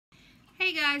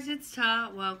Hey guys, it's Tah.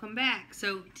 Welcome back.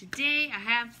 So today I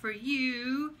have for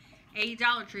you a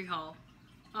Dollar Tree haul.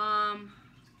 I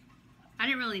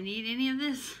didn't really need any of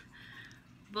this,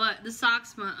 but the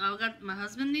socks, I got my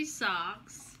husband these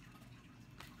socks.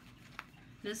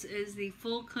 This is the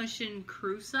full cushion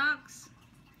crew socks.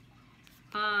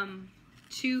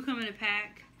 Two come in a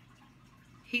pack.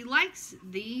 He likes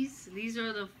these. These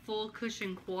are the full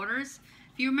cushion quarters.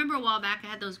 If you remember a while back, I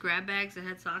had those grab bags that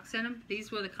had socks in them.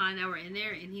 These were the kind that were in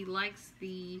there, and he likes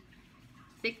the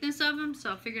thickness of them,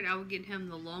 so I figured I would get him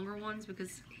the longer ones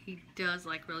because he does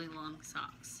like really long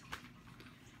socks.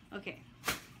 Okay,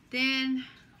 then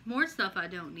more stuff I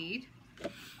don't need.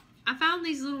 I found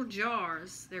these little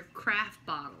jars. They're craft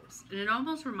bottles, and it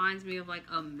almost reminds me of like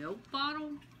a milk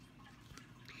bottle.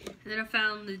 And then I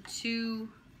found the two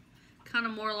kind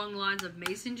of more along the lines of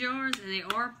mason jars, and they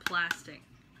are plastic.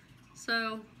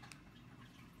 So,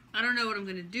 I don't know what I'm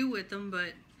going to do with them,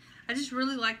 but I just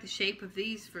really like the shape of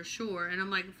these for sure. And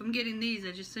I'm like, if I'm getting these,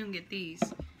 I just soon get these.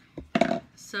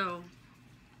 So,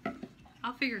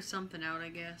 I'll figure something out, I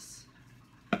guess.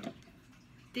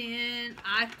 Then,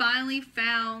 I finally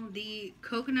found the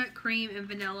coconut cream and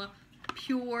vanilla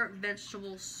pure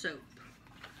vegetable soap.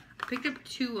 I picked up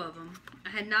two of them. I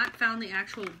had not found the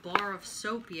actual bar of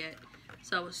soap yet,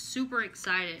 so I was super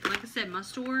excited. Like I said, my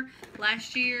store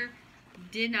last year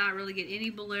did not really get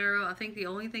any Bolero. I think the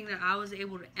only thing that I was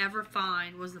able to ever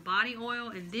find was the body oil,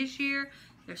 and this year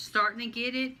they're starting to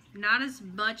get it. Not as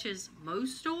much as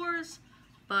most stores,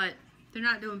 but they're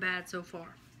not doing bad so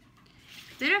far.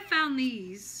 Then I found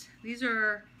these. These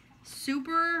are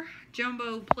super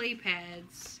jumbo play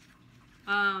pads.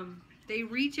 They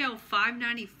retail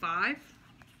 $5.95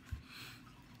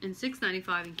 and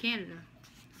 $6.95 in Canada.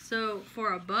 So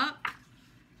for $1,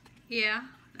 yeah,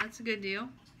 that's a good deal.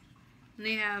 And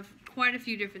they have quite a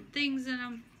few different things in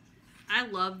them. I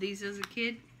loved these as a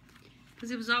kid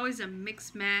because it was always a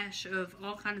mix mash of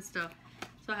all kind of stuff.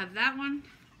 So I have that one.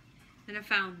 Then I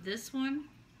found this one.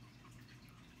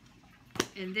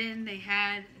 And then they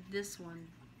had this one.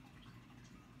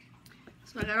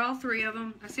 So I got all three of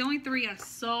them. That's the only three I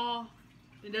saw.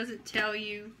 It doesn't tell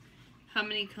you how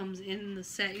many comes in the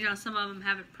set. You know, some of them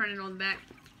have it printed on the back.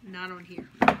 Not on here.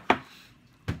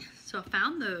 So I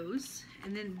found those.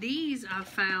 And then these I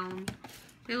found,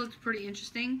 they looked pretty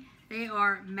interesting. They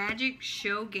are Magic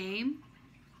Show Game.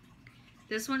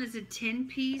 This one is a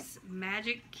 10-piece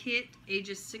magic kit,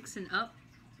 ages 6 and up.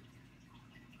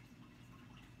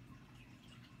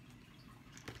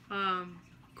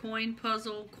 Coin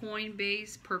puzzle, coin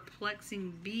base,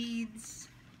 perplexing beads.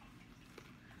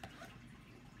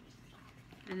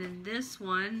 And then this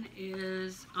one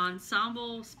is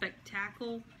Ensemble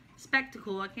Spectacle.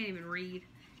 I can't even read.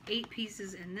 8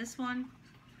 pieces in this one.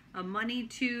 A money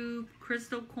tube,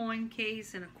 crystal coin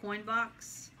case, and a coin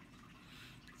box.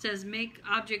 It says make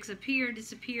objects appear,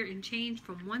 disappear, and change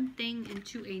from one thing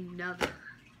into another.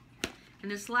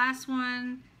 And this last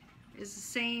one is the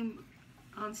same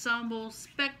Ensemble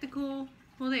Spectacle.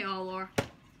 Well, they all are.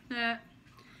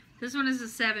 This one is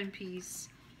a 7-piece.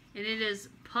 And it is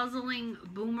puzzling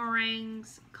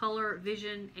boomerangs, color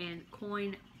vision, and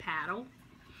coin paddle.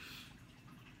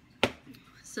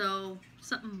 So,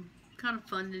 something kind of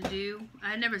fun to do. I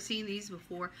had never seen these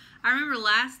before. I remember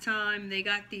last time they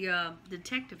got the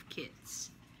detective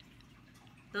kits.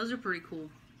 Those are pretty cool.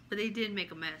 But they did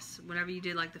make a mess whenever you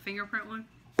did like the fingerprint one.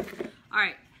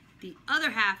 Alright, the other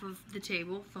half of the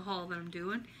table, the haul that I'm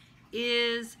doing,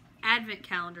 is Advent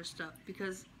calendar stuff.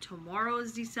 Because tomorrow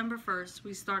is December 1st.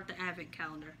 We start the Advent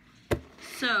calendar.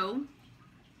 So,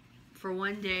 for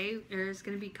one day, there's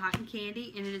going to be cotton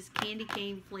candy, and it is candy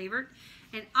cane flavored.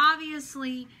 And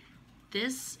obviously,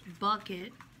 this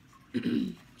bucket,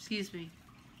 excuse me,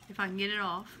 if I can get it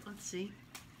off, let's see,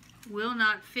 will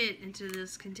not fit into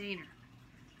this container.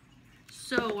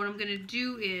 So what I'm going to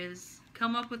do is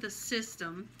come up with a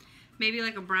system, maybe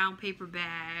like a brown paper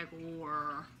bag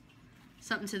or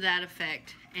something to that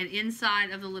effect. And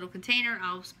inside of the little container,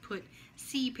 I'll put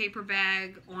C paper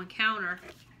bag on counter,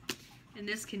 and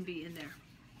this can be in there.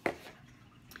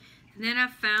 And then I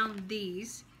found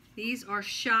these. These are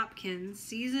Shopkins,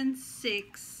 season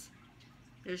 6.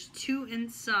 There's 2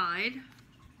 inside.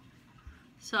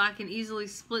 So I can easily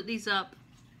split these up.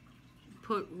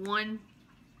 Put one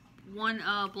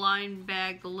blind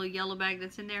bag, the little yellow bag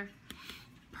that's in there,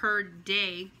 per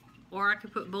day. Or I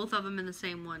could put both of them in the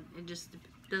same one. It just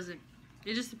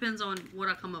depends on what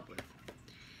I come up with.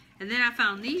 And then I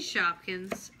found these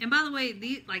Shopkins. And by the way,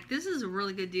 this is a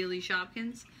really good deal, these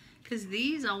Shopkins. Because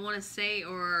these, I want to say,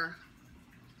 are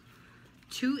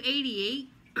 $2.88.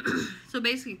 So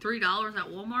basically $3 at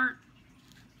Walmart.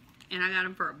 And I got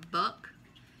them for $1.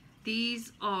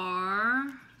 These are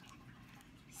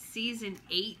Season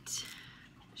 8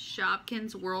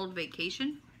 Shopkins World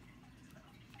Vacation.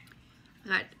 I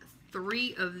got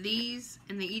 3 of these,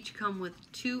 and they each come with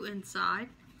 2 inside.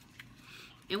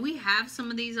 And we have some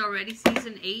of these already,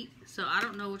 Season 8, so I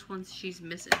don't know which ones she's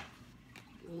missing.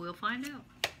 We'll find out.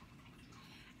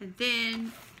 And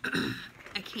then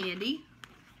a candy.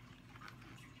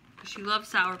 She loves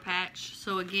Sour Patch,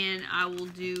 so again, I will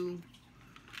do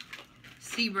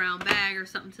Sea Brown bag or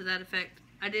something to that effect.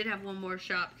 I did have one more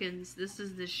Shopkins. This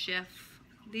is the Chef.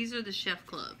 These are the Chef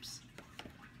Clubs.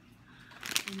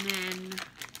 And then,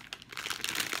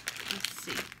 let's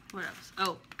see, what else?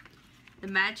 Oh, the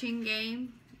matching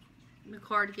game, the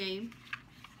card game.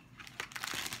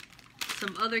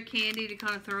 Some other candy to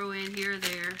kind of throw in here or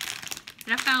there.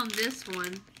 And I found this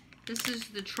one. This is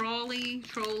the Trolley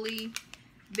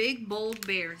Big Bold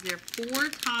Bears. They're 4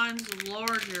 times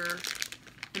larger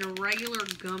than a regular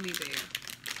gummy bear.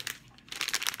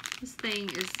 This thing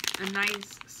is a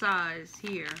nice size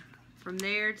here. From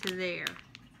there to there.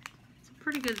 It's a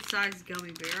pretty good sized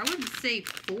gummy bear. I wouldn't say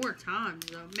 4 times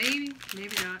though. Maybe,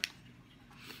 maybe not.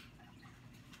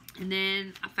 And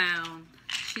then I found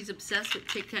she's obsessed with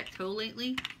tic-tac-toe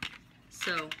lately.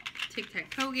 So,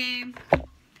 tic-tac-toe game.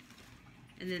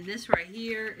 And then this right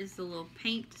here is the little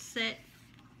paint set.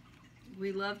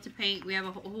 We love to paint. We have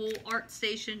a whole art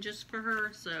station just for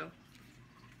her. So,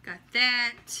 got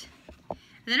that. And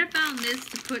then I found this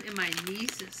to put in my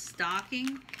niece's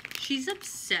stocking. She's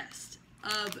obsessed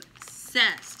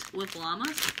with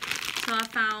llamas. So I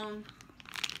found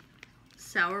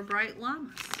Sour Bright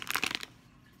llamas.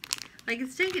 Like,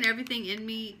 it's taken everything in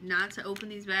me not to open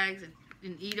these bags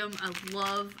and eat them. I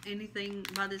love anything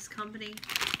by this company.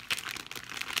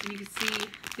 And you can see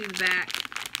through the back,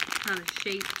 kind of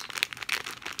shaped.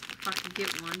 If I can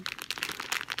get one.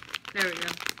 There we go.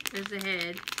 There's the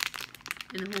head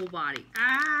and the whole body.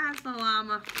 Ah, it's a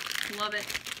llama. Love it.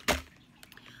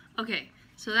 Okay,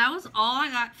 so that was all I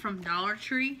got from Dollar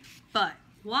Tree. But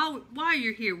while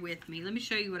you're here with me, let me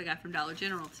show you what I got from Dollar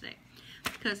General today.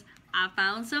 Because I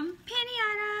found some penny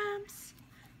items.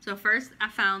 So first, I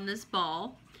found this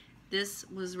ball. This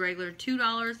was regular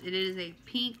 $2. It is a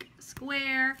pink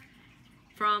square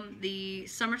from the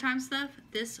summertime stuff.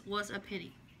 This was a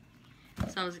penny.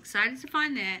 So I was excited to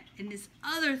find that. And this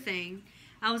other thing,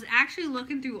 I was actually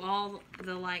looking through all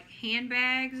the like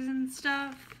handbags and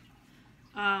stuff.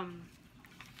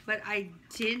 But I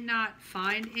did not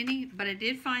find any, but I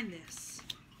did find this.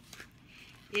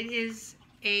 It is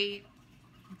a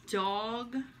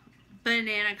dog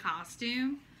banana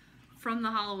costume from the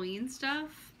Halloween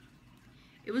stuff.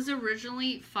 It was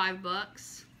originally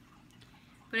 $5,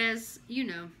 but as you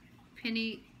know,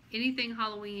 anything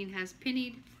Halloween has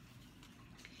pennied.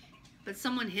 But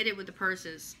someone hit it with the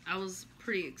purses. I was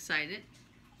pretty excited.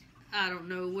 I don't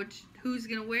know who's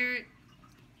gonna wear it.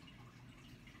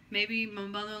 Maybe my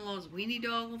mother-in-law's weenie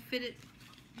dog will fit it.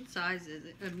 What size is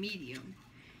it? A medium.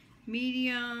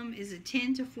 Medium is a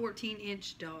 10 to 14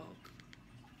 inch dog.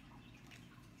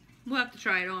 We'll have to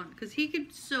try it on because he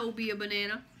could so be a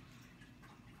banana.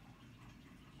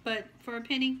 But for a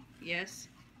penny, yes.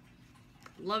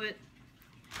 Love it.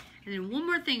 And then one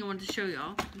more thing I wanted to show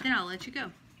y'all, then I'll let you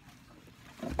go.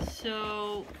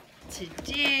 So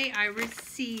today I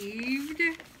received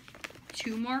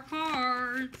 2 more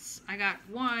cards. I got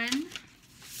one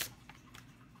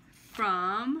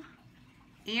from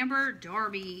Amber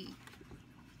Darby.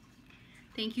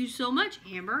 Thank you so much,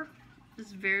 Amber. This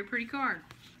is a very pretty card.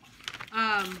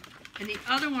 And the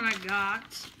other one I got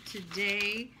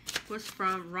today was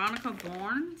from Ronica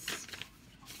Barnes.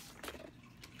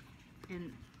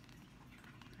 And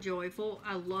Joyful.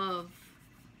 I love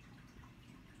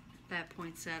that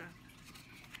poinsettia.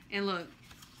 And look,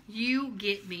 you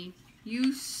get me.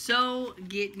 You so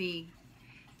get me.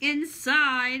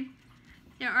 Inside,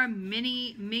 there are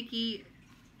mini Mickey,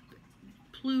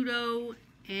 Pluto,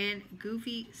 and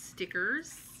Goofy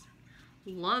stickers.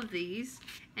 Love these.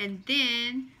 And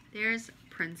then there's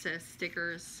princess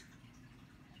stickers.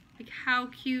 Like, how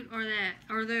cute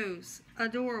are those?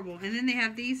 Adorable. And then they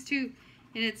have these too.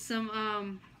 And it's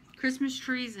some Christmas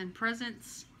trees and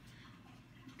presents.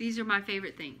 These are my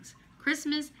favorite things.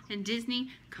 Christmas and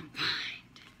Disney combined.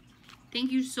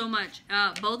 Thank you so much.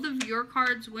 Both of your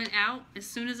cards went out. As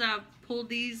soon as I pulled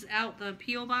these out the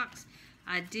P.O. box,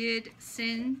 I did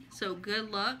send. So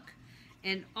good luck.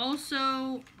 And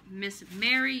also, Miss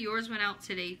Mary, yours went out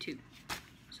today too.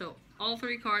 So all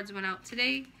 3 cards went out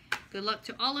today. Good luck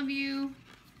to all of you.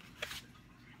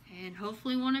 And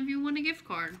hopefully one of you won a gift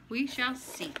card. We shall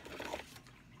see.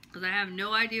 Because I have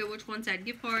no idea which ones had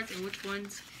gift cards and which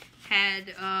ones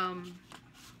had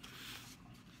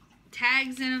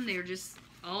tags in them. They're just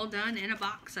all done in a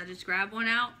box. I just grab one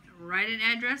out, write an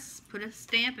address, put a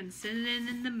stamp, and send it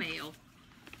in the mail.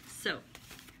 So,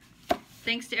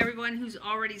 thanks to everyone who's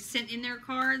already sent in their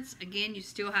cards. Again, you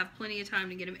still have plenty of time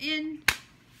to get them in.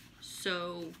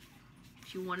 So,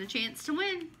 if you want a chance to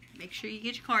win, make sure you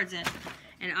get your cards in.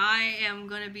 And I am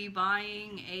going to be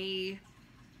buying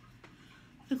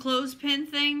the clothespin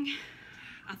thing.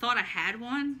 I thought I had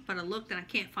one, but I looked and I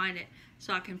can't find it.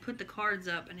 So I can put the cards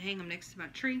up and hang them next to my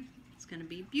tree. It's going to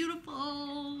be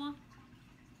beautiful.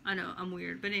 I know, I'm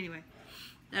weird. But anyway,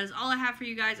 that is all I have for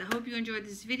you guys. I hope you enjoyed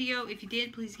this video. If you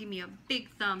did, please give me a big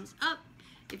thumbs up.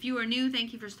 If you are new,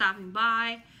 thank you for stopping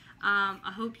by.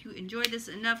 I hope you enjoyed this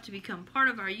enough to become part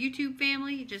of our YouTube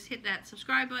family. Just hit that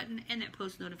subscribe button and that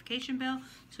post notification bell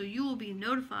so you will be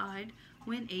notified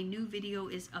when a new video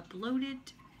is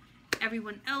uploaded.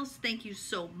 Everyone else, thank you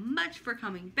so much for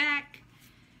coming back.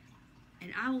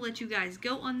 And I will let you guys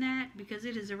go on that because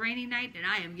it is a rainy night and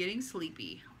I am getting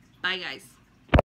sleepy. Bye, guys.